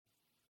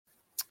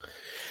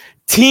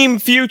Team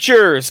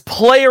futures,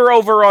 player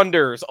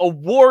over-unders,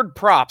 award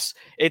props.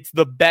 It's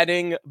the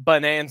betting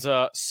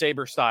bonanza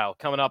Sabre style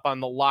coming up on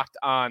the Locked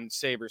On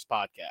Sabres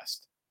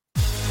podcast.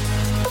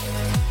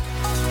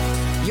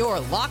 You're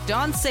Locked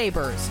On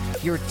Sabres,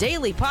 your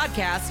daily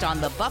podcast on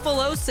the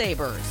Buffalo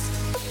Sabres.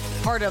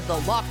 Part of the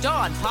Locked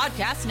On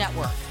Podcast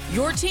Network,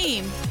 your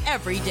team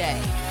every day.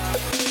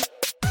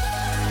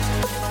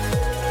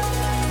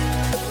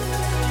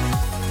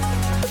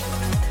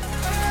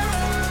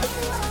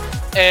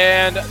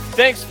 And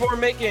thanks for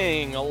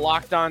making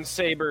Locked On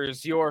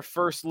Sabres your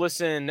first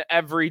listen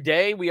every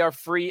day. We are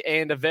free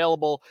and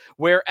available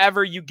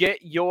wherever you get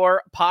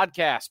your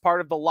podcast,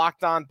 part of the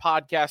Locked On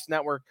Podcast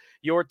Network,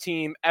 your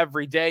team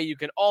every day. You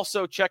can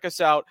also check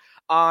us out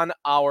on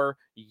our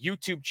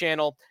YouTube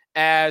channel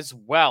as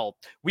well.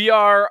 We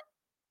are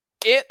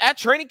at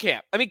training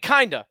camp. I mean,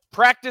 kind of.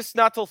 Practice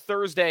not till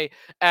Thursday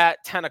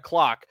at 10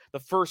 o'clock. The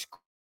first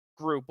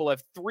group will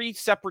have 3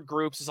 separate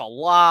groups. There's a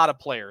lot of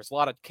players, a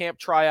lot of camp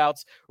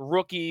tryouts,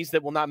 rookies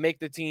that will not make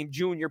the team,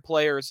 junior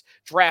players,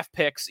 draft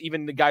picks,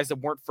 even the guys that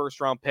weren't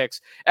first-round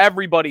picks.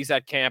 Everybody's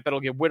at camp. It'll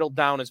get whittled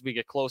down as we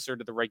get closer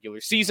to the regular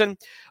season.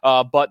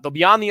 But they'll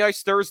be on the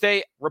ice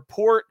Thursday.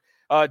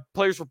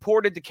 Players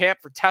reported to camp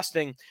for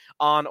testing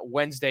on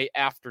Wednesday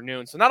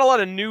afternoon. So not a lot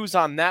of news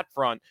on that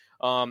front,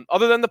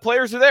 other than the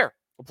players are there.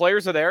 The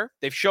players are there.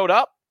 They've showed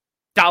up.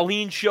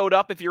 Dahlin showed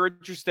up if you're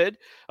interested,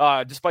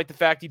 despite the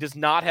fact he does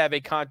not have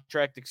a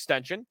contract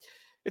extension.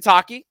 It's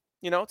hockey.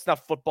 It's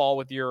not football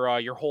with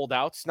your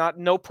holdouts.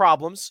 No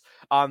problems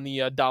on the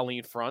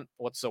Dahlin front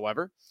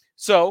whatsoever.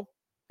 So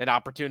an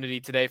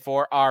opportunity today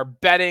for our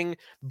betting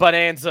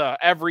bonanza.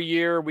 Every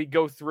year we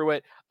go through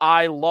it.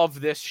 I love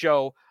this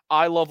show.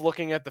 I love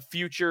looking at the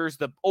futures,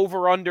 the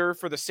over-under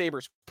for the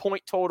Sabres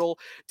point total,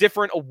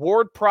 different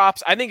award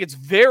props. I think it's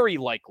very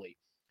likely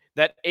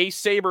that a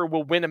Sabre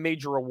will win a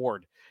major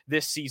award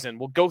this season.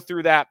 We'll go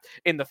through that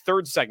in the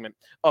third segment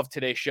of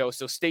today's show.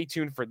 So stay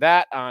tuned for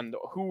that on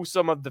who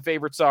some of the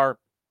favorites are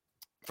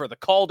for the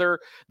Calder,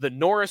 the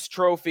Norris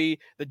Trophy,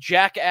 the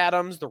Jack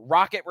Adams, the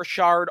Rocket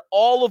Richard.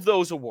 All of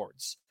those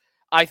awards,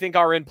 I think,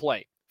 are in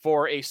play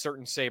for a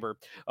certain Sabre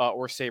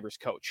or Sabres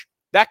coach.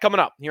 That coming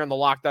up here on the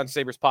Locked On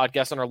Sabres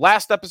podcast. On our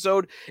last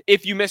episode,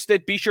 if you missed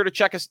it, be sure to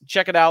check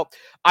it out.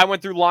 I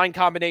went through line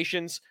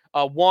combinations,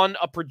 one,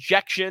 a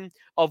projection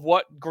of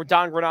what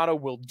Don Granato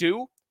will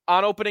do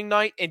on opening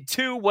night, and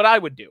 2, what I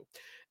would do.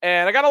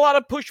 And I got a lot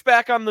of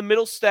pushback on the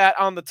middle stat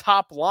on the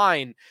top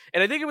line,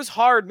 and I think it was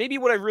hard. Maybe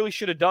what I really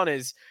should have done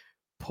is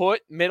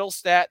put middle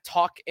stat,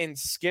 Tuch, and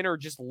Skinner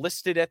just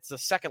listed at the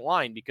second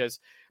line, because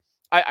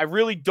I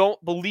really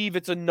don't believe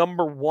it's a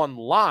number 1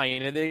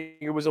 line. I think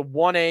it was a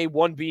 1A,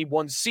 1B,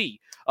 1C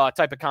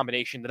type of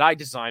combination that I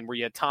designed, where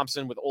you had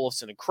Thompson with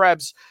Olofsson and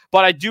Krebs.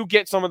 But I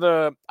get some of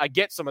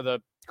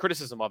the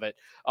criticism of it,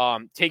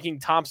 taking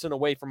Thompson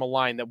away from a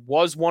line that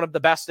was one of the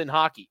best in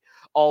hockey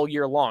all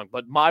year long.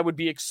 But I would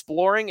be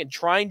exploring and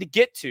trying to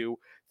get to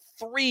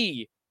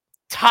 3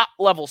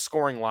 top-level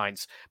scoring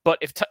lines. But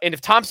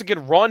if Thompson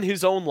could run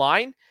his own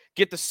line,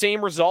 get the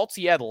same results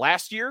he had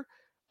last year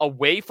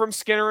away from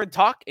Skinner and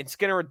Tuch, and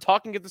Skinner and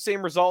Tuch can get the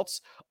same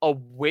results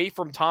away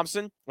from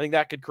Thompson, I think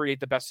that could create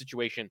the best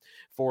situation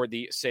for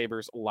the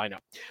Sabres lineup.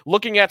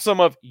 Looking at some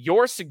of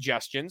your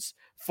suggestions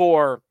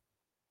for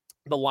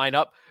the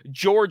lineup,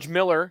 George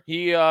Miller,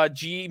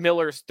 G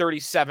Miller's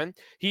 37.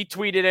 He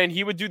tweeted in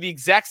he would do the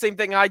exact same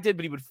thing I did,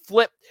 but he would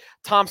flip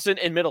Thompson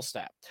and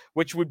Middlestat,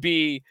 which would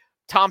be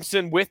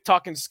Thompson with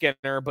Tuch and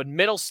Skinner, but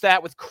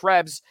Middlestat with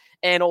Krebs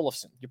and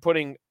Olofsson. You're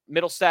putting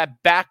Middlestat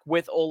back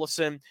with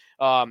Olofsson.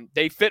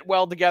 They fit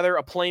well together,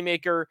 a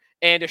playmaker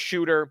and a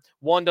shooter.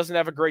 One doesn't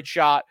have a great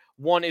shot.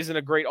 One isn't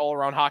a great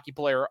all-around hockey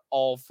player,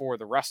 all for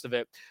the rest of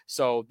it.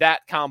 So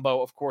that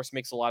combo, of course,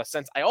 makes a lot of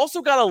sense. I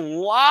also got a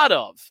lot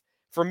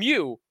from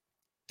you,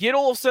 get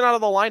Olofsson out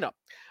of the lineup.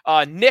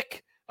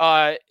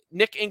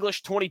 Nick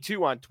English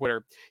 22 on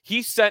Twitter,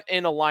 he sent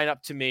in a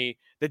lineup to me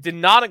that did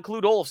not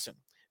include Olofsson.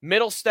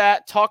 Middlestat,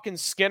 Tuch, and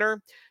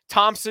Skinner,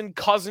 Thompson,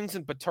 Cousins,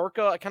 and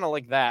Peterka. I kind of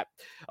like that.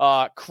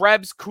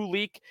 Krebs,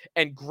 Kulik,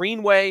 and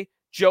Greenway,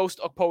 Jost,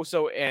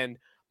 Okposo, and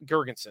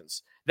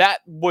Girgensons. That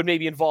would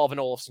maybe involve an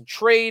Olofsson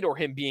trade or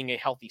him being a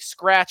healthy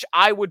scratch.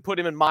 I would put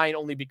him in mine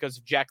only because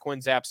of Jack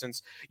Quinn's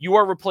absence. You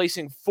are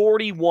replacing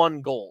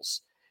 41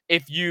 goals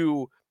if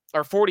you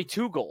are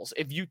 42 goals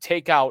if you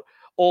take out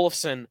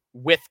Olofsson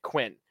with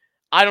Quinn.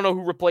 I don't know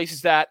who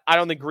replaces that. I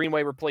don't think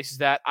Greenway replaces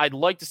that. I'd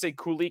like to say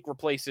Kulik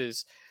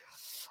replaces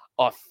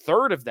a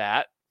third of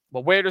that,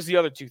 but where does the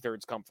other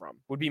 2/3 come from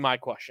would be my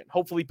question.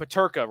 Hopefully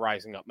Peterka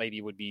rising up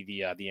maybe would be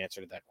the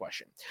answer to that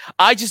question.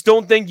 I just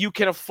don't think you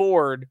can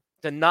afford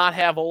to not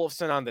have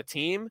Olofsson on the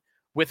team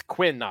with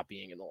Quinn not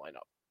being in the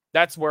lineup.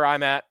 That's where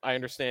I'm at. I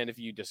understand if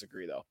you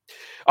disagree, though.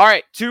 All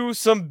right, to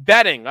some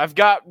betting. I've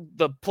got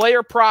the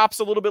player props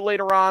a little bit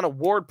later on,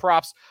 award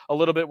props a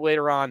little bit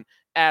later on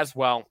as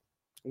well.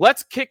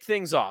 Let's kick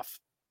things off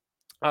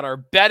on our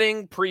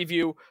betting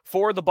preview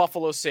for the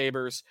Buffalo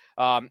Sabres.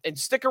 And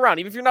stick around.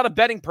 Even if you're not a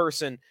betting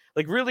person,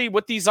 like really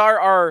what these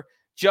are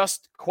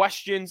just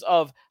questions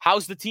of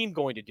how's the team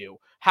going to do?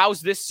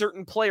 How's this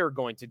certain player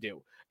going to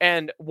do?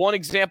 And one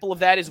example of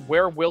that is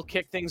where we'll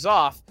kick things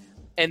off,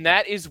 and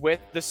that is with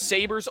the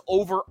Sabres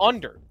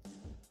over-under.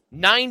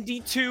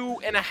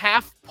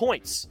 92.5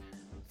 points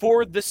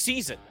for the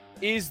season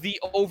is the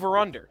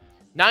over-under.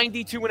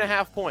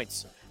 92.5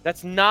 points.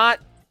 That's not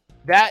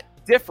that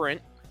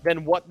different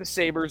than what the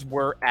Sabres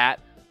were at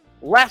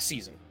last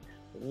season.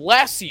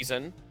 Last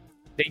season,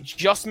 they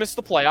just missed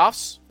the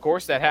playoffs. Of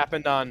course, that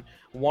happened on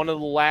one of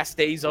the last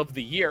days of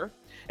the year,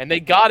 and they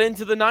got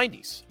into the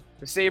 90s.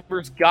 The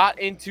Sabres got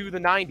into the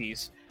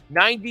 90s.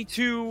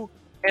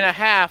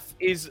 92.5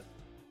 is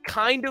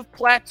kind of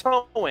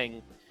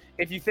plateauing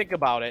if you think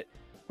about it,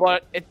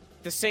 but at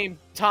the same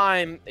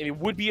time, it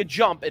would be a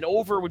jump. An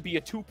over would be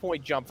a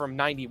 2-point jump from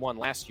 91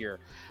 last year.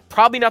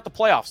 Probably not the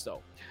playoffs,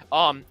 though.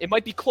 It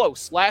might be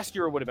close. Last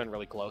year it would have been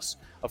really close,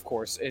 of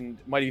course, and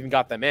might have even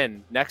got them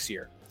in next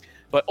year.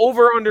 But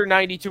over under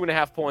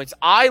 92.5 points,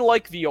 I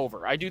like the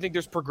over. I do think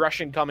there's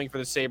progression coming for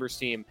the Sabres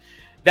team.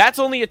 That's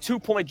only a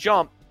 2-point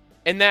jump,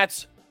 and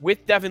that's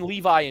with Devin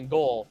Levi in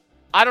goal.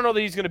 I don't know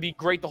that he's going to be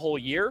great the whole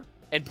year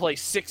and play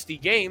 60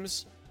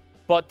 games,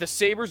 but the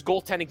Sabres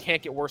goaltending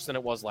can't get worse than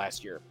it was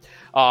last year.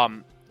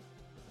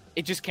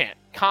 It just can't.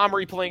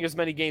 Comrie playing as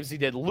many games as he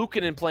did.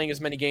 Luukkonen playing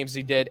as many games as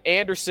he did.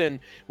 Anderson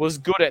was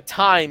good at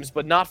times,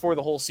 but not for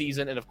the whole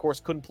season, and of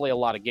course couldn't play a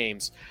lot of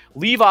games.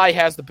 Levi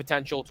has the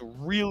potential to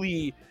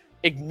really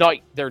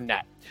ignite their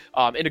net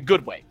in a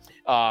good way.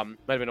 Might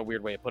have been a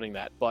weird way of putting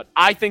that, but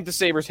I think the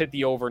Sabres hit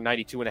the over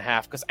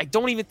 92.5 because I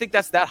don't even think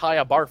that's that high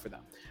a bar for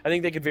them. I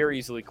think they could very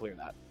easily clear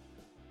that.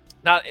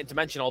 Not to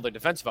mention all their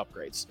defensive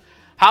upgrades.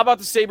 How about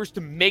the Sabres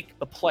to make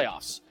the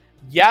playoffs?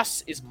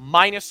 Yes is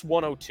minus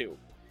 102.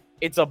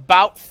 It's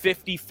about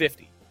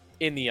 50-50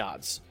 in the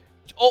odds.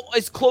 Oh,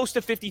 as close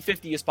to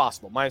 50-50 as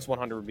possible. Minus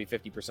 100 would be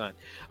 50%.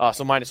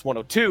 So minus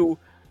 102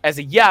 as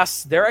a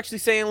yes. They're actually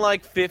saying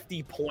like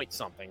 50 point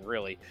something,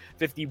 really.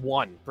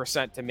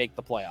 51% to make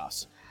the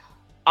playoffs.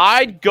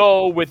 I'd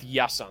go with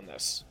yes on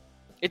this.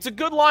 It's a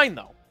good line,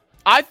 though.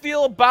 I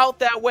feel about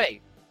that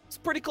way. It's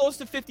pretty close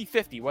to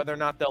 50-50 whether or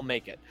not they'll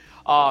make it.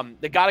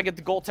 They got to get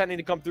the goaltending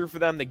to come through for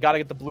them. They got to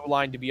get the blue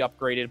line to be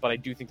upgraded, but I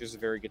do think there's a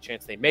very good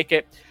chance they make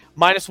it.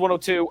 Minus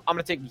 102, I'm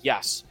going to take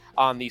yes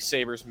on these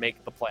Sabres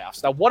make the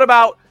playoffs. Now, what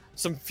about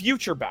some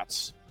future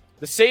bets?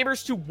 The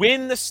Sabres to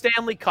win the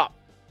Stanley Cup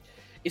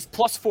is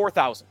plus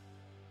 4,000.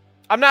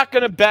 I'm not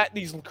going to bet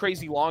these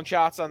crazy long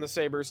shots on the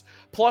Sabres.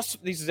 Plus,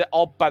 these is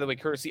all, by the way,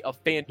 courtesy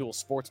of FanDuel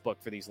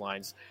Sportsbook for these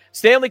lines.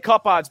 Stanley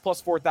Cup odds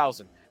plus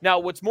 4,000. Now,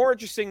 what's more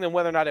interesting than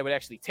whether or not I would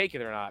actually take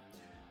it or not,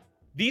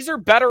 these are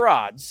better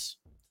odds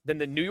than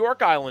the New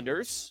York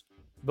Islanders,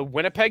 the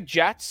Winnipeg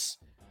Jets,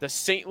 the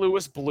St.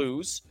 Louis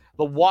Blues,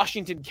 the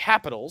Washington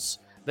Capitals,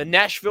 the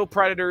Nashville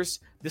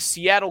Predators, the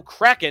Seattle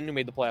Kraken, who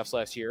made the playoffs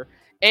last year,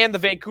 and the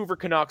Vancouver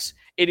Canucks.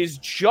 It is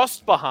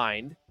just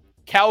behind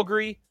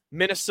Calgary,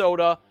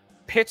 Minnesota,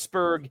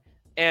 Pittsburgh,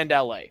 and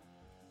LA.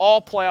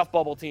 All playoff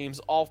bubble teams,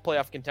 all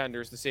playoff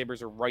contenders. The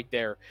Sabres are right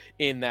there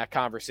in that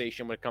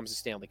conversation when it comes to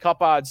Stanley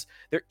Cup odds.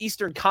 Their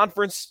Eastern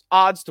Conference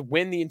odds to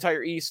win the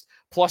entire East,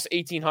 plus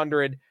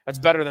 1,800. That's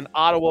better than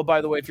Ottawa,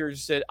 by the way. If you're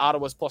interested,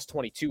 Ottawa's plus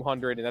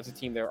 2,200, and that's a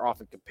team they're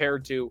often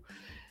compared to.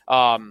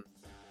 And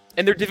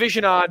their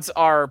division odds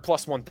are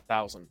plus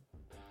 1,000.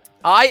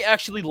 I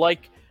actually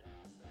like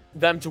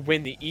them to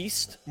win the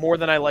East more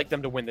than I like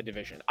them to win the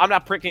division. I'm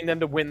not picking them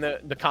to win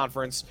the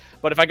conference,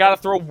 but if I got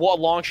to throw a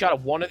long shot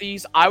at one of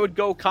these, I would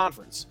go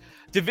conference.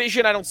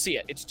 Division, I don't see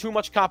it. It's too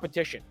much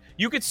competition.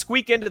 You could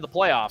squeak into the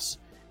playoffs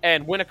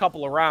and win a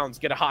couple of rounds,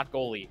 get a hot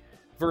goalie,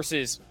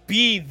 versus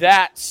be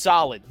that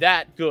solid,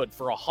 that good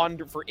for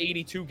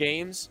 82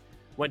 games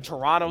when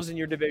Toronto's in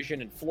your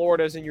division and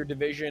Florida's in your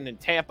division and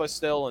Tampa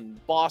still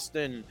and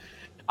Boston.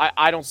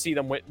 I don't see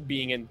them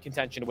being in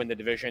contention to win the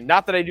division.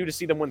 Not that I do to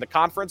see them win the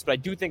conference, but I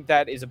do think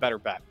that is a better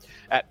bet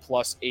at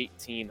plus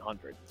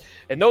 1,800.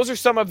 And those are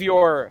some of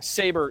your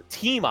Sabre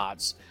team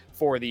odds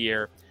for the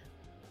year.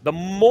 The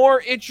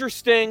more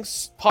interesting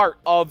part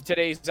of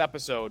today's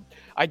episode,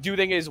 I do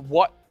think, is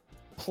what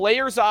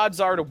players' odds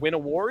are to win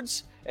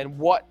awards and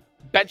what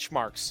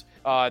benchmarks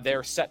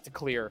they're set to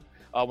clear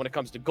when it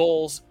comes to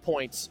goals,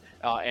 points,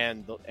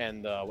 and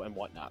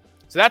whatnot.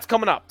 So that's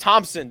coming up.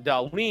 Thompson,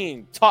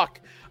 Darlene, Tuck,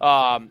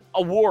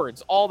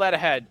 awards, all that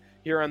ahead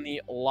here on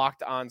the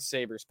Locked On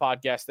Sabres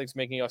podcast. Thanks for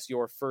making us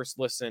your first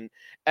listen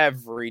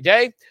every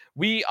day.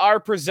 We are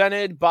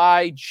presented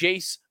by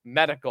Jace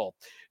Medical.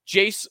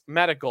 Jace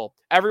Medical.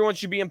 Everyone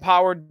should be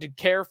empowered to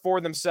care for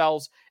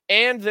themselves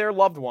and their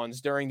loved ones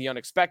during the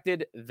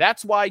unexpected.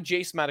 That's why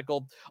Jace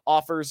Medical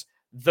offers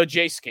the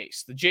Jace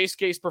Case. The Jace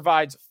Case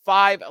provides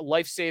 5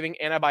 life-saving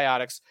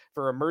antibiotics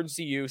for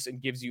emergency use and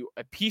gives you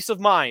a peace of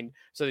mind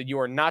so that you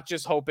are not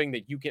just hoping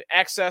that you can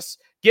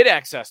get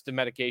access to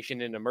medication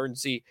in an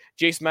emergency.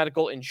 Jace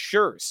Medical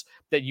ensures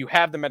that you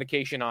have the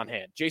medication on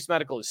hand. Jace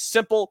Medical is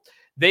simple.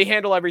 They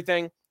handle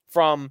everything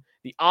from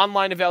the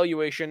online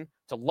evaluation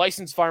to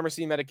licensed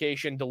pharmacy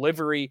medication,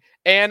 delivery,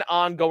 and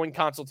ongoing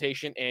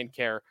consultation and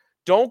care.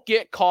 Don't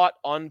get caught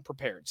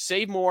unprepared.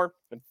 Save more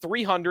than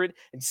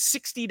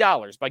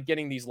 $360 by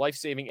getting these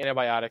life-saving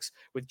antibiotics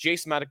with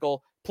Jace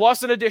Medical,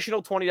 plus an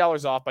additional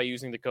 $20 off by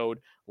using the code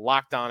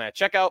LOCKEDON at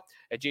checkout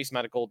at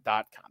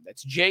jasemedical.com.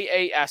 That's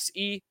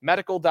JASE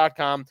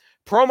medical.com.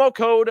 Promo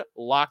code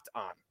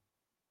LOCKEDON.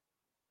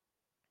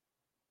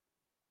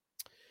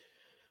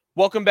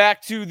 Welcome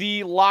back to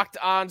the Locked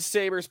On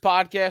Sabres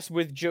podcast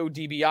with Joe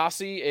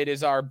DiBiase. It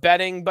is our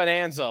betting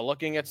bonanza,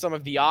 looking at some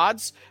of the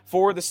odds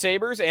for the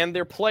Sabres and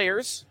their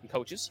players and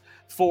coaches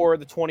for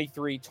the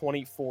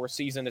 23-24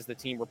 season as the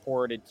team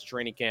reported to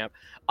training camp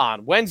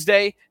on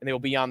Wednesday, and they will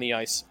be on the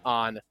ice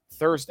on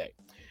Thursday.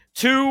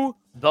 To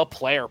the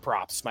player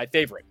props, my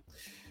favorite.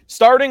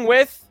 Starting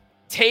with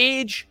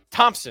Tage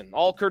Thompson,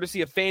 all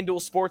courtesy of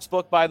FanDuel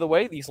Sportsbook, by the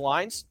way, these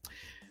lines.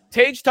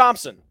 Tage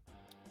Thompson,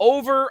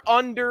 over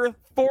under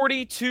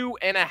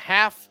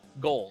 42.5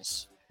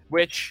 goals,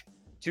 which,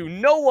 to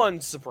no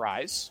one's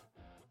surprise,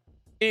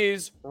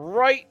 is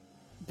right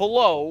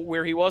below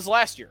where he was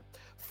last year.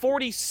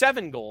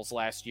 47 goals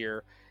last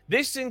year.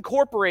 This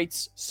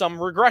incorporates some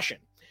regression.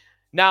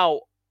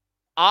 Now,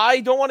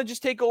 I don't want to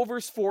just take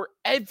overs for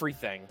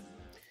everything,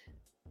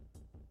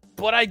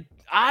 but I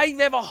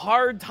have a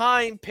hard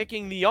time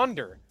picking the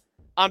under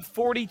on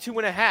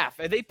 42.5.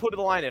 And they put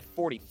the line at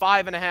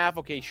 45.5.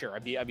 Okay, sure,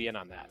 I'd be in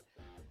on that.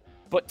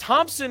 But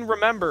Thompson,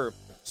 remember,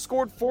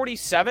 scored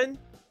 47.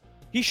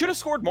 He should have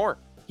scored more.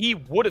 He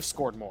would have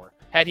scored more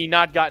had he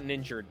not gotten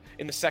injured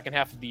in the second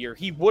half of the year.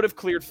 He would have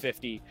cleared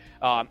 50,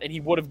 and he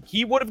would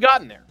have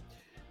gotten there.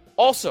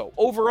 Also,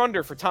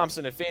 over-under for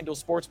Thompson at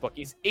FanDuel Sportsbook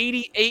is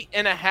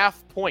 88.5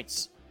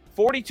 points.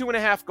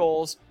 42.5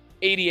 goals,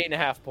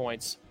 88.5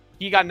 points.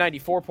 He got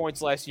 94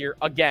 points last year.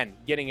 Again,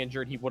 getting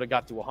injured, he would have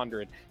got to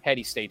 100 had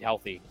he stayed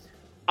healthy.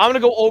 I'm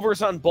going to go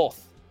overs on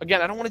both. Again,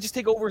 I don't want to just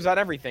take overs on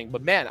everything,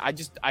 but man, I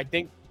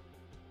think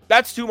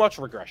that's too much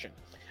regression.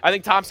 I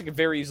think Thompson could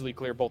very easily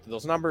clear both of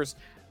those numbers,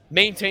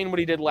 maintain what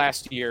he did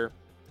last year,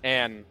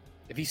 and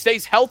if he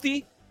stays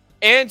healthy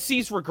and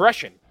sees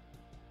regression,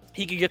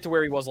 he could get to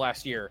where he was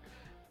last year.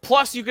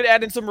 Plus, you could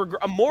add in some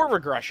more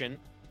regression,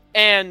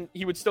 and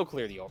he would still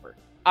clear the over.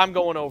 I'm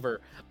going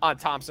over on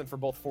Thompson for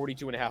both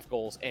 42.5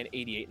 goals and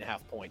 88.5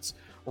 points.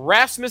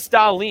 Rasmus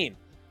Dahlin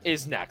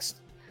is next.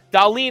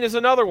 Dahlin is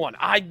another one.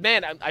 I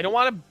don't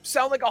want to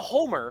sound like a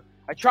homer.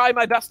 I try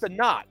my best to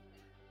not.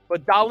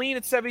 But Dahlin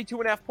at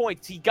 72.5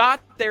 points. He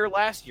got there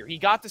last year. He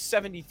got to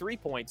 73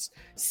 points.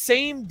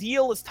 Same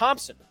deal as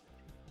Thompson.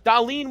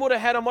 Dahlin would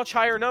have had a much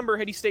higher number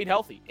had he stayed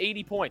healthy.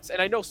 80 points.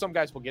 And I know some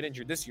guys will get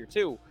injured this year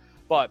too.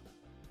 But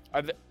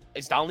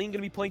is Dahlin going to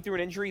be playing through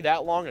an injury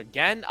that long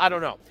again? I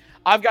don't know.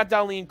 I've got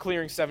Dahlin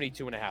clearing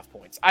 72.5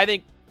 points. I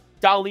think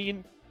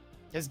Dahlin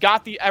has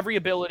got every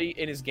ability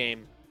in his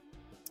game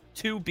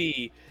to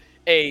be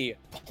a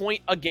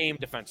point-a-game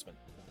defenseman.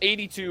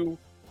 82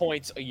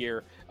 points a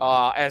year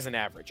as an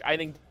average. I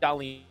think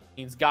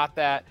Dahlin's got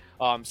that.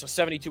 So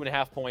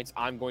 72.5 points,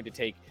 I'm going to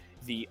take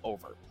the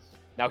over.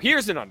 Now,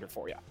 here's an under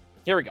for you.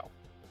 Here we go.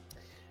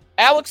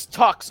 Alex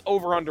Tuch's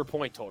over-under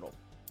point total.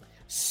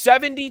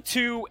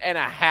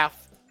 72.5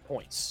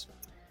 points.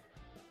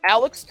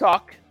 Alex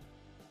Tuch,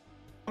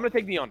 I'm going to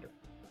take the under.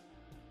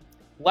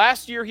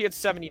 Last year, he had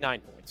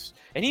 79 points.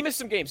 And he missed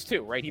some games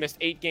too, right? He missed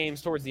 8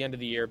 games towards the end of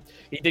the year.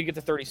 He did get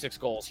to 36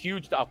 goals.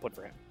 Huge output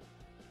for him.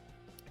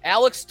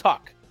 Alex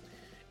Tuch,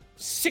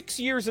 6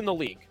 years in the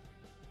league.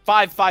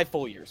 Five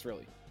full years,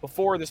 really,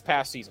 before this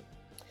past season.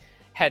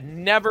 Had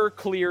never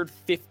cleared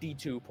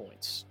 52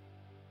 points.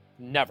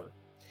 Never.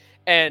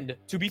 And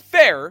to be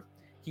fair,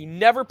 he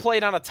never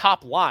played on a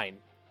top line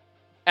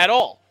at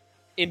all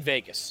in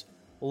Vegas,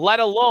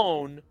 let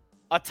alone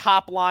a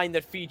top line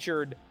that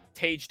featured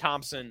Tage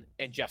Thompson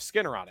and Jeff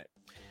Skinner on it.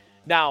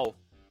 Now,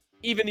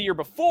 even the year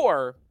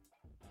before,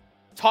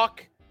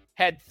 Tuch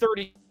had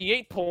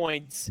 38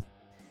 points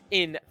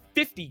in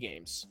 50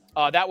 games.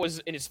 That was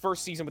in his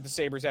first season with the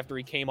Sabres after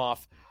he came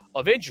off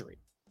of injury.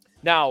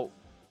 Now,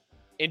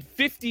 in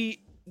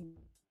 50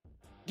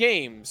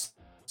 games,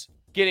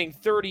 getting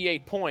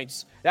 38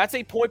 points, that's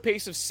a point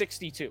pace of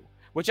 62,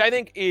 which I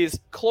think is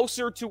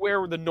closer to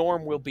where the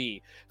norm will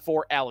be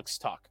for Alex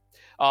Tuch.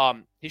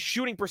 His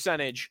shooting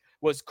percentage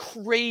was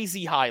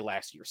crazy high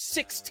last year,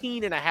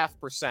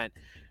 16.5%.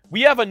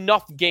 We have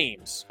enough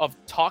games of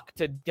Tuch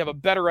to have a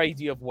better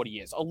idea of what he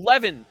is.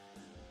 11%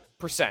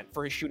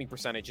 for his shooting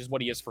percentage is what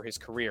he is for his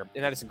career,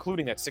 and that is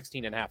including that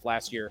 16.5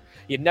 last year.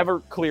 He had never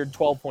cleared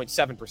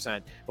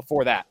 12.7%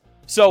 before that.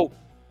 So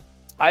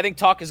I think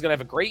Tuch is going to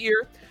have a great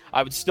year.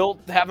 I would still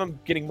have him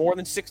getting more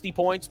than 60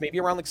 points, maybe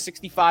around like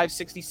 65,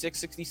 66,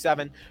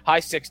 67, high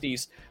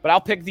 60s, but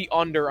I'll pick the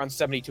under on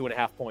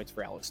 72.5 points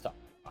for Alex Tuch.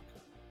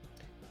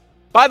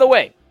 By the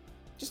way,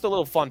 just a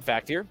little fun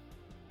fact here.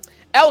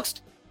 Alex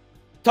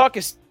Tuch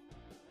is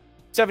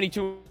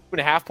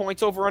 72.5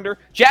 points over under.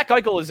 Jack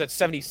Eichel is at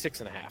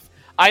 76.5.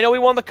 I know he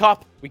won the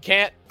cup. We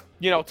can't,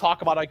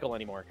 talk about Eichel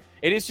anymore.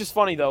 It is just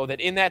funny, though, that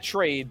in that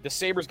trade, the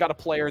Sabres got a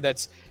player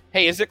that's,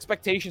 hey, his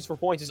expectations for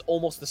points is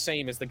almost the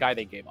same as the guy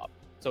they gave up.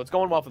 So it's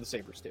going well for the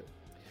Sabres, too.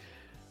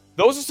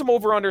 Those are some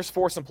over-unders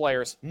for some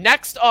players.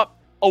 Next up,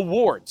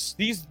 awards.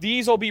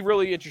 These will be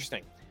really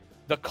interesting.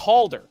 The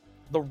Calder,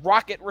 the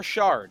Rocket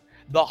Richard,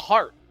 the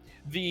Hart,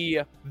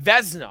 the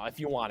Vezina, if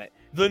you want it,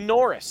 the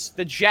Norris,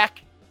 the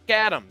Jack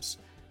Adams.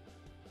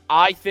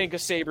 I think a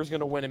Sabre's going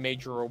to win a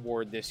major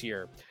award this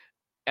year.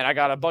 And I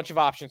got a bunch of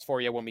options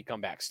for you when we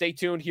come back. Stay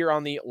tuned here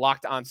on the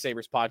Locked On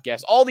Sabres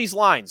podcast. All these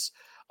lines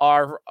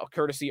are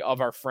courtesy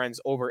of our friends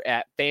over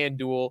at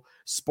FanDuel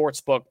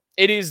Sportsbook.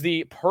 It is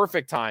the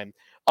perfect time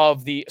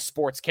of the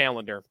sports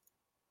calendar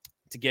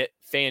to get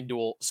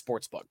FanDuel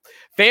Sportsbook.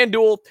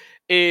 FanDuel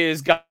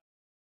is got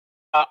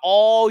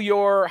all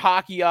your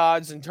hockey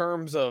odds in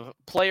terms of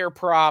player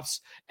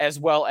props as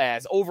well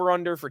as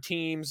over-under for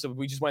teams. So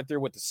we just went through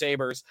with the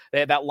Sabres. They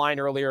had that line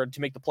earlier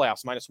to make the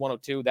playoffs,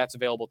 -102. That's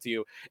available to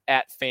you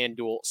at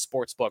FanDuel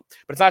Sportsbook.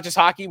 But it's not just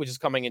hockey, which is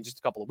coming in just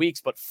a couple of weeks,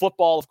 but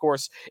football, of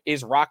course,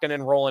 is rocking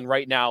and rolling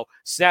right now.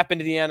 Snap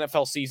into the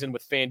NFL season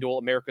with FanDuel,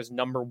 America's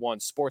 #1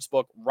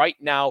 sportsbook. Right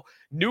now,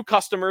 new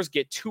customers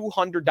get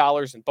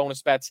 $200 in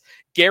bonus bets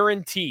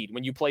guaranteed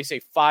when you place a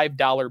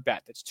 $5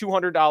 bet. That's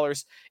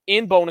 $200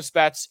 in bonus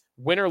bets,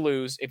 win or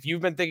lose. If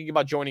you've been thinking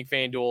about joining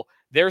FanDuel,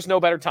 there's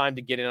no better time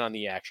to get in on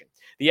the action.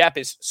 The app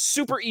is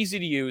super easy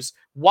to use,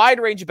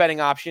 wide range of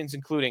betting options,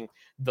 including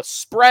the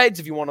spreads.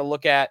 If you want to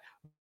look at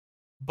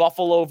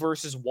Buffalo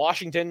versus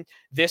Washington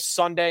this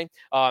Sunday,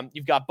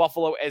 you've got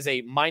Buffalo as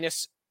a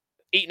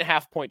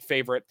 -8.5-point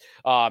favorite,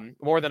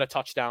 more than a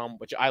touchdown,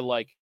 which I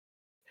like.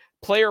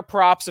 Player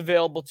props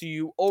available to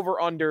you,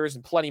 over-unders,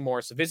 and plenty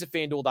more. So visit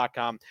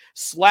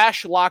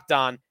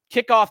FanDuel.com/lockedon.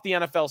 Kick off the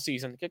NFL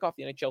season. Kick off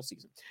the NHL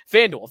season.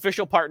 FanDuel,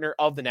 official partner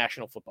of the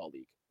National Football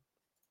League.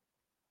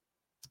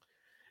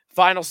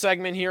 Final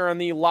segment here on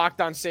the Locked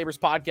On Sabres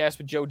podcast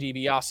with Joe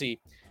DiBiase.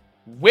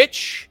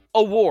 Which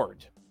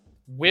award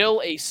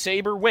will a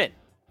Sabre win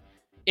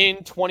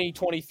in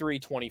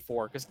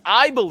 2023-24? Because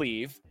I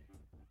believe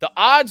the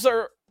odds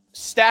are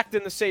stacked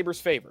in the Sabres'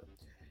 favor.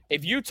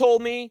 If you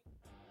told me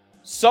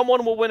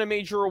someone will win a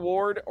major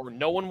award or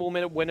no one will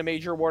win a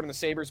major award in the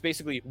Sabres,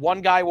 basically one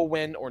guy will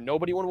win or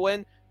nobody will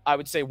win, I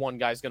would say one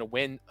guy's going to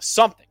win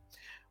something.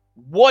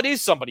 What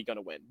is somebody going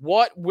to win?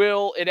 What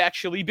will it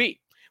actually be?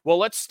 Well,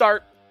 let's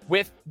start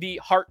with the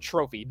Hart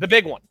Trophy, the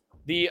big one,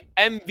 the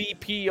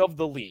MVP of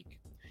the league.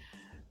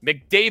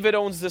 McDavid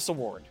owns this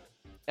award,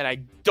 and I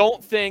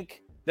don't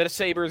think that a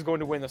Sabre is going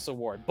to win this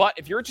award. But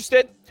if you're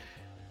interested,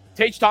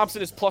 Tage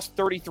Thompson is plus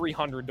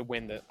 3,300 to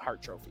win the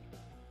Hart Trophy.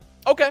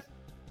 Okay.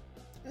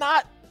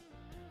 Not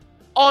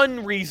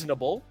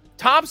unreasonable.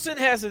 Thompson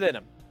has it in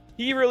him.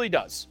 He really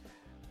does.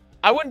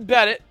 I wouldn't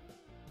bet it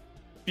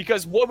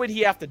because what would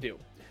he have to do?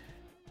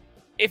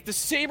 If the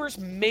Sabres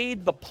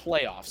made the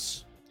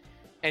playoffs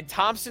and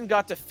Thompson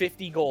got to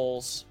 50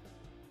 goals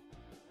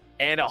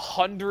and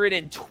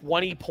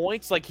 120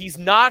 points, like he's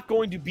not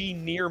going to be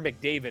near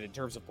McDavid in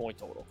terms of point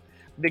total.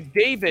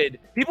 McDavid,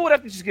 people would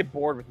have to just get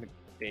bored with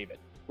McDavid,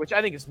 which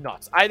I think is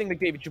nuts. I think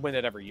McDavid should win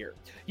that every year.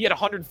 He had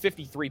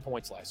 153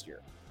 points last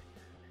year.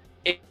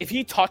 If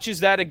he touches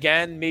that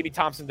again, maybe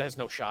Thompson has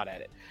no shot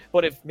at it.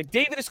 But if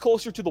McDavid is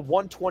closer to the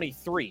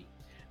 123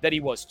 that he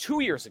was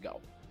 2 years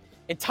ago,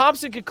 and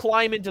Thompson could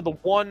climb into the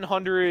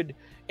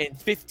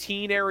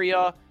 115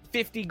 area,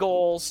 50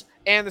 goals,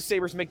 and the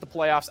Sabres make the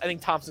playoffs, I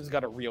think Thompson's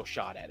got a real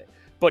shot at it.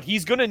 But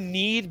he's going to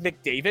need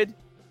McDavid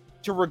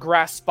to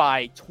regress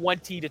by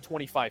 20 to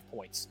 25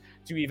 points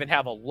to even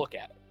have a look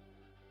at it.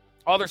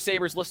 Other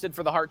Sabres listed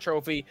for the Hart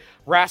Trophy,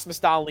 Rasmus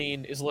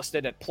Dahlin is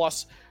listed at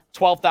plus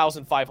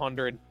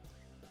 12,500.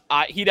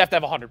 He'd have to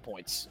have 100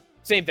 points.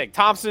 Same thing.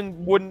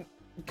 Thompson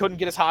couldn't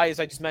get as high as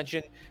I just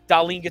mentioned.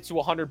 Dahlin gets to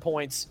 100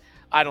 points.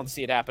 I don't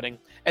see it happening.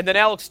 And then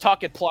Alex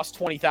Tuch at plus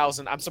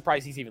 20,000. I'm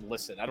surprised he's even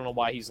listed. I don't know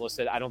why he's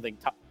listed. I don't think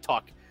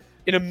Tuch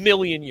in a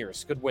million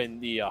years could win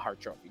the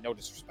Hart Trophy. No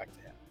disrespect to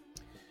him.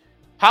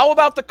 How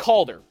about the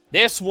Calder?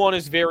 This one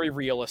is very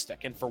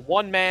realistic. And for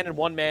one man and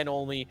one man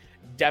only,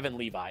 Devin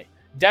Levi.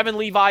 Devin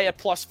Levi at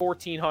plus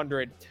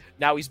 1,400.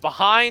 Now he's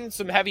behind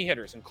some heavy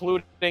hitters,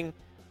 including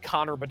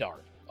Connor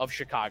Bedard of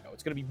Chicago.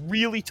 It's going to be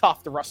really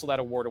tough to wrestle that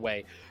award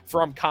away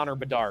from Connor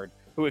Bedard,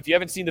 who, if you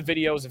haven't seen the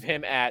videos of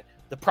him at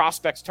the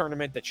Prospects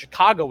tournament that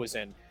Chicago was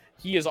in,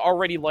 he is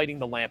already lighting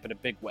the lamp in a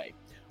big way.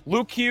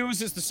 Luke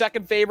Hughes is the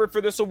second favorite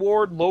for this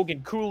award.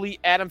 Logan Cooley,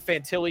 Adam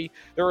Fantilli.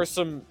 There are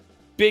some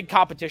big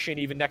competition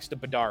even next to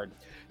Bedard.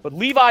 But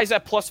Levi's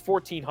at plus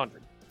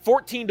 1,400,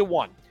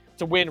 14-1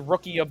 to win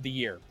Rookie of the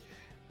Year.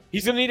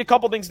 He's going to need a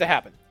couple things to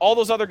happen. All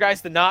those other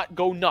guys to not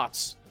go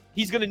nuts.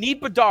 He's going to need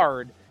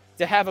Bedard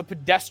to have a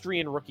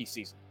pedestrian rookie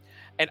season.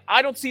 And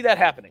I don't see that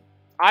happening.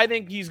 I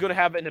think he's going to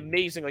have an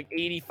amazing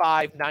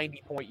 85,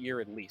 90-point year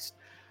at least.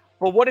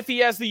 But what if he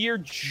has the year,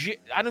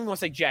 I don't even want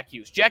to say Jack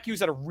Hughes. Jack Hughes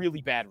had a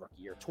really bad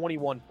rookie year,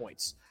 21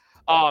 points.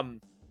 But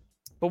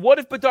what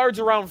if Bedard's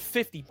around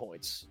 50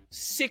 points,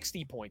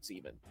 60 points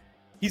even?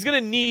 He's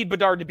going to need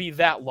Bedard to be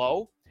that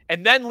low.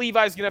 And then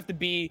Levi's going to have to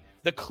be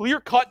the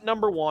clear-cut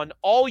number one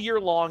all year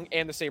long,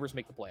 and the Sabres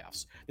make the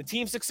playoffs. The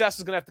team success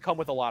is going to have to come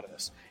with a lot of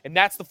this. And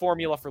that's the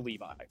formula for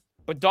Levi.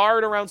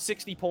 Bedard around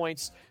 60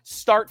 points,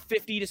 start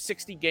 50 to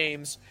 60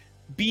 games,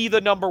 be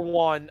the number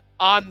one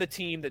on the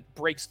team that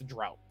breaks the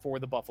drought for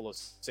the Buffalo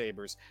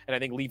Sabres. And I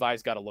think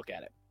Levi's got to look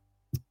at it.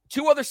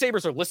 2 other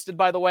Sabres are listed,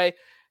 by the way.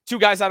 2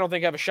 guys I don't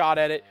think have a shot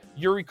at it.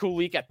 Yuri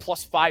Kulik at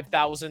plus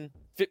 5,000,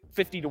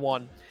 50 to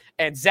 1.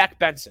 And Zach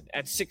Benson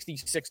at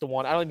 66 to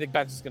 1. I don't think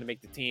Benson's going to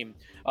make the team.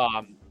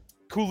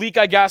 Kulik,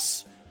 I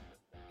guess,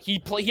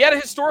 he had a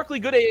historically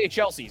good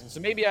AHL season, so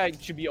maybe I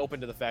should be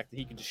open to the fact that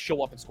he can just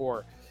show up and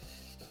score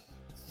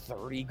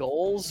 30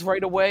 goals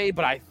right away,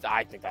 but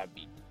I think that'd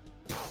be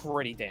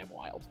pretty damn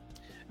wild.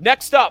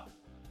 Next up,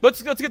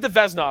 let's get the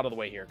Vezina out of the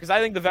way here, because I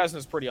think the Vezina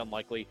is pretty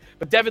unlikely.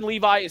 But Devin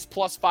Levi is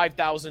plus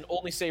 5,000,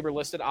 only Sabre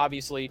listed,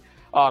 obviously.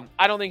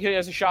 I don't think he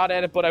has a shot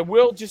at it, but I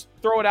will just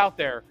throw it out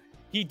there.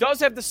 He does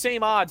have the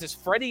same odds as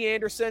Freddie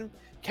Anderson,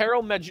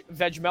 Karel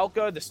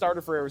Vejmelka, the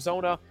starter for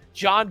Arizona,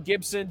 John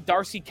Gibson,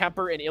 Darcy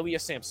Kemper, and Ilya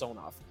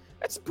Samsonov.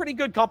 That's a pretty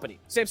good company.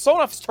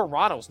 Samsonov is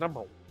Toronto's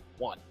number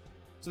 1.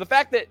 So the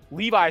fact that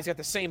Levi's got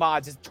the same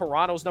odds as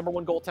Toronto's number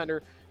 1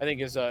 goaltender, I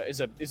think is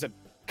a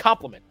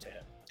compliment to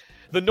him.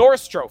 The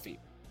Norris Trophy.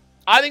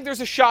 I think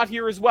there's a shot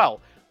here as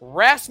well.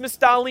 Rasmus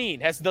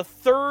Dahlin has the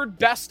 3rd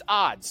best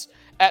odds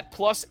at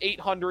plus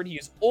 800. He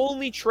is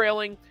only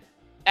trailing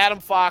Adam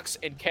Fox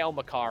and Cale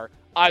Makar.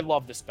 I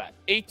love this bet.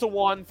 8 to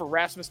 1 for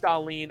Rasmus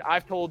Dahlin.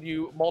 I've told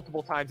you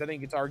multiple times, I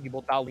think it's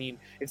arguable Dahlin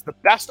is the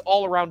best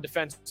all-around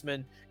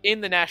defenseman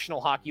in the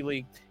National Hockey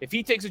League. If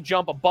he takes a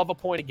jump above a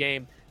point a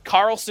game,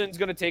 Carlson's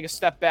going to take a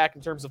step back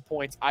in terms of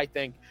points. I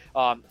think it's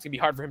going to be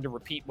hard for him to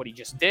repeat what he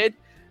just did.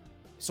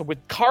 So with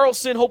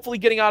Carlson hopefully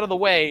getting out of the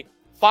way,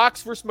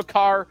 Fox versus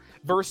Makar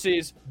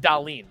versus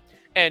Dahlin.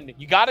 And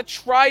you got to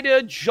try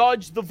to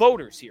judge the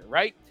voters here,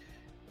 right?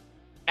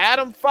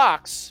 Adam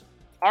Fox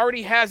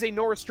already has a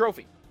Norris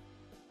Trophy,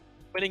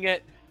 winning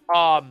it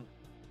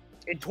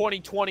in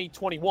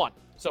 2020-21.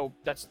 So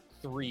that's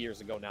 3 years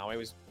ago now. I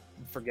always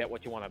forget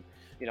what you want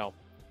to,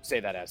 say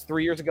that as.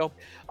 3 years ago.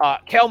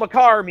 Cale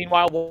Makar,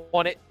 meanwhile,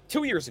 won it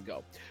 2 years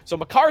ago. So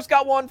Makar's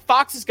got one.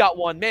 Fox has got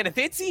one. Man, if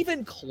it's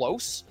even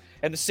close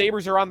and the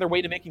Sabres are on their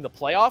way to making the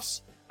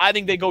playoffs, I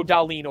think they go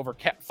Dahlin over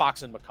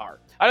Fox and Makar.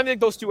 I don't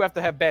think those two have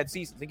to have bad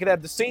seasons. They could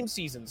have the same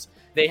seasons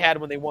they had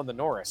when they won the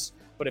Norris.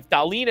 But if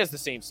Dahlin has the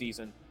same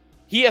season,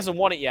 he hasn't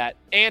won it yet,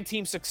 and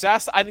team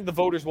success, I think the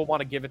voters will want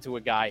to give it to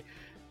a guy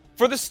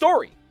for the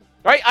story,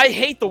 right? I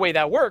hate the way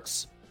that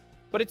works,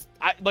 but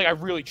I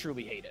really,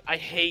 truly hate it. I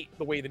hate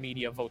the way the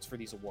media votes for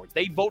these awards.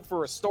 They vote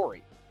for a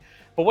story.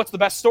 But what's the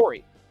best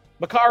story?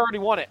 Makar already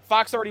won it.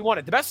 Fox already won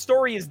it. The best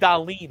story is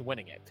Dahlin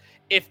winning it,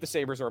 if the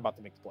Sabres are about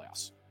to make the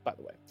playoffs, by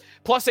the way.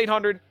 Plus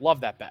 800,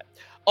 love that bet.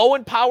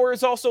 Owen Power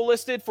is also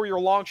listed for your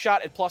long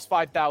shot at plus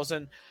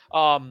 5,000.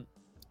 Among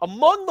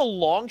the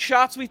long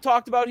shots we've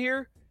talked about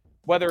here,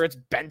 whether it's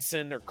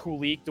Benson or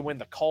Kulik to win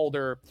the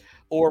Calder,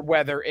 or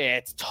whether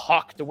it's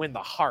Tuck to win the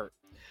Hart,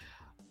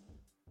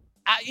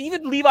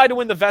 even Levi to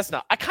win the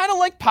Vezina, I kind of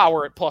like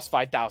Power at plus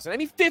 5,000. I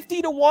mean,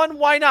 50 to 1,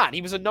 why not?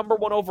 He was a number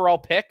 1 overall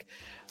pick.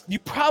 You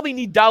probably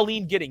need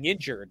Dahlin getting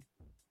injured.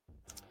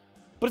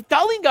 But if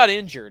Dahlin got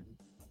injured,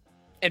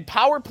 and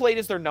Power played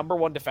as their number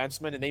 1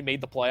 defenseman, and they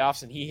made the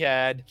playoffs, and he'd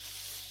have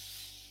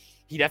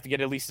to get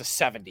at least a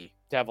 70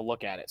 to have a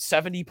look at it.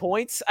 70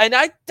 points. And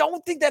I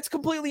don't think that's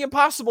completely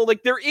impossible.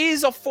 Like, there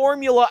is a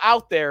formula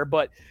out there,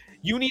 but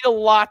you need a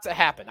lot to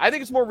happen. I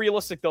think it's more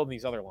realistic, though, than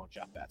these other long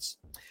shot bets.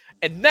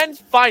 And then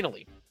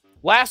finally,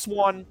 last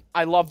one,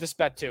 I love this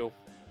bet too.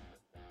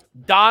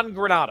 Don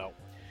Granato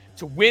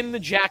to win the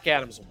Jack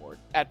Adams Award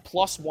at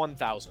plus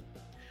 1,000.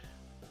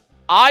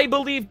 I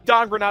believe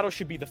Don Granato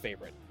should be the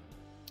favorite.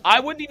 I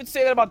wouldn't even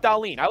say that about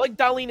Dahlin. I like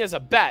Dahlin as a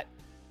bet,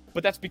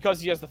 but that's because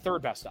he has the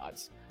 3rd best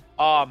odds.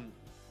 I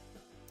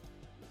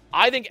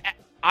think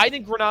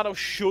Granato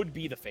should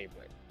be the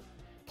favorite.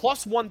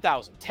 Plus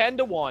 1,000, 10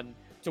 to 1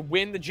 to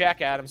win the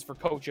Jack Adams for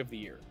Coach of the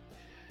Year.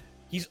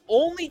 He's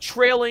only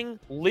trailing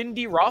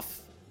Lindy Ruff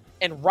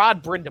and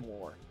Rod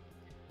Brind'Amour.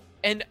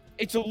 And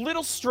it's a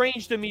little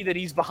strange to me that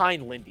he's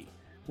behind Lindy.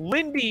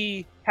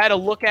 Lindy had a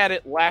look at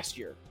it last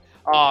year.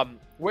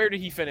 Where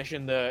did he finish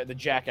in the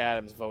Jack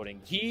Adams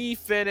voting? He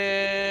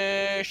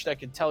finished, I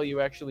can tell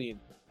you actually in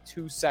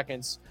 2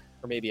 seconds,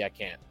 or maybe I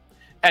can't.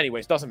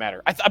 Anyways, doesn't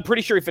matter. I'm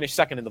pretty sure he finished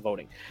 2nd in the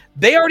voting.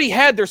 They already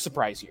had their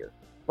surprise year,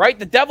 right?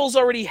 The Devils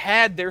already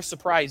had their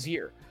surprise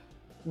year.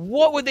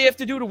 What would they have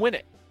to do to win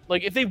it?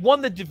 Like, if they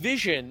won the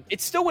division,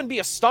 it still wouldn't be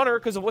a stunner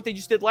because of what they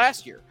just did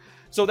last year.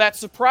 So that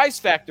surprise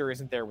factor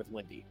isn't there with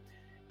Lindy.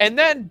 And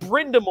then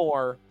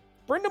Brind'Amour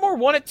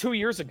won it 2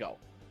 years ago.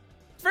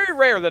 It's very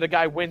rare that a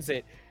guy wins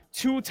it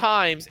 2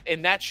 times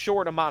in that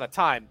short amount of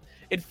time.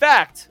 In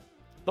fact,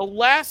 the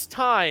last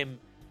time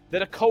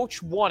that a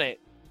coach won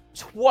it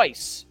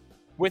twice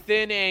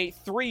within a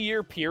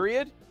 3-year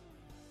period,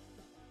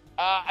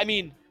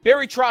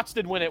 Barry Trotz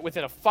did win it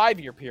within a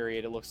 5-year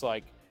period, it looks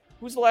like.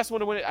 Who's the last one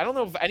to win it? I don't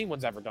know if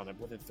anyone's ever done it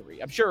within 3.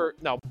 I'm sure,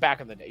 no,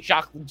 back in the day.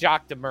 Jacques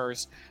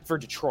Demers for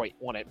Detroit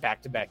won it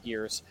back-to-back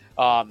years.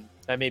 I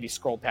maybe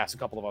scrolled past a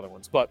couple of other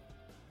ones. But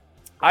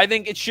I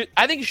think it should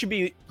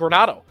be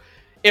Granato.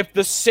 If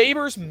the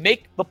Sabres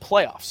make the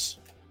playoffs,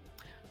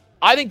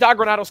 I think Don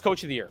Granato's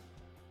Coach of the Year.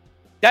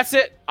 That's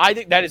it. I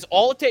think that is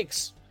all it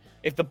takes.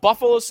 If the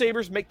Buffalo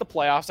Sabres make the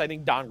playoffs, I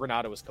think Don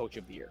Granato is coach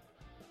of the year.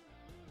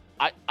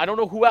 I don't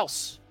know who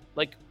else.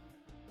 Like,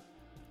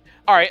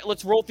 all right,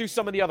 let's roll through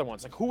some of the other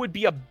ones. Like, who would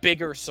be a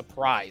bigger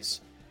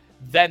surprise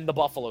than the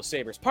Buffalo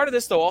Sabres? Part of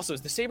this, though, also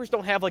is the Sabres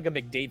don't have like a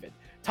McDavid.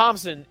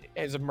 Thompson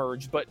has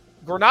emerged, but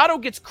Granato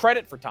gets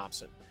credit for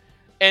Thompson.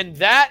 And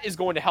that is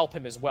going to help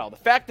him as well. The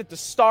fact that the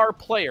star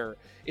player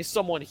is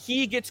someone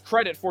he gets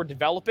credit for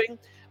developing,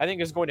 I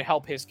think is going to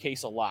help his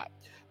case a lot.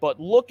 But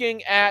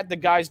looking at the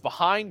guys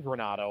behind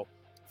Granato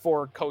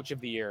for coach of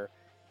the year,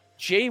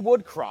 Jay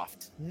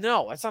Woodcroft,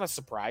 no, that's not a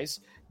surprise.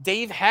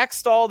 Dave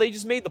Hackstall, they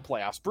just made the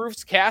playoffs.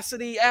 Bruce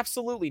Cassidy,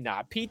 absolutely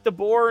not. Pete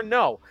DeBoer,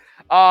 no.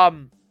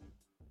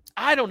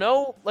 I don't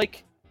know.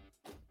 Like,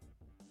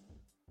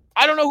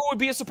 I don't know who would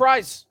be a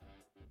surprise.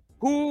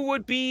 Who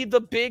would be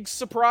the big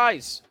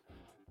surprise?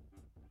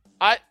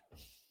 I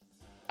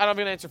don't have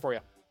an answer for you.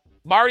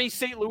 Marty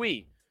St.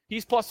 Louis,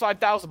 he's plus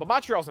 5,000, but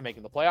Montreal's not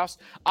making the playoffs.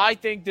 I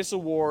think this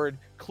award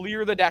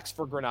clear the decks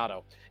for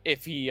Granato.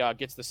 If he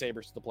gets the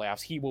Sabres to the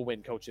playoffs, he will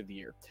win Coach of the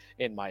Year,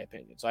 in my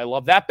opinion. So I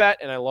love that bet,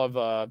 and I love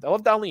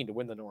Darlene to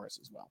win the Norris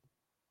as well.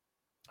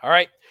 All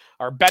right,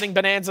 our betting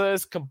bonanza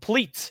is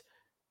complete.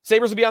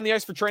 Sabres will be on the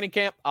ice for training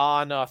camp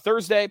on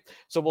Thursday,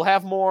 so we'll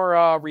have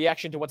more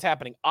reaction to what's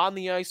happening on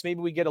the ice.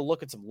 Maybe we get a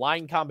look at some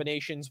line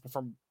combinations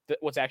from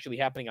what's actually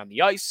happening on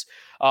the ice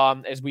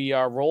as we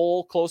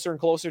roll closer and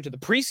closer to the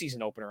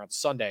preseason opener on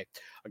Sunday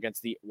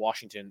against the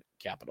Washington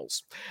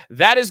Capitals.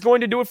 That is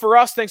going to do it for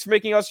us. Thanks for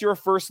making us your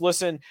first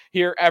listen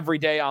here every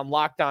day on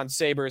Locked On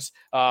Sabres.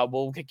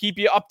 We'll keep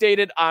you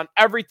updated on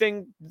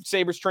everything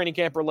Sabres training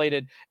camp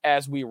related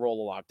as we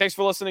roll along. Thanks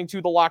for listening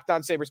to the Locked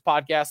On Sabres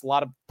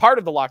podcast, part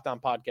of the Locked On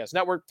Podcast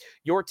Network,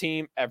 your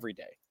team every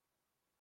day.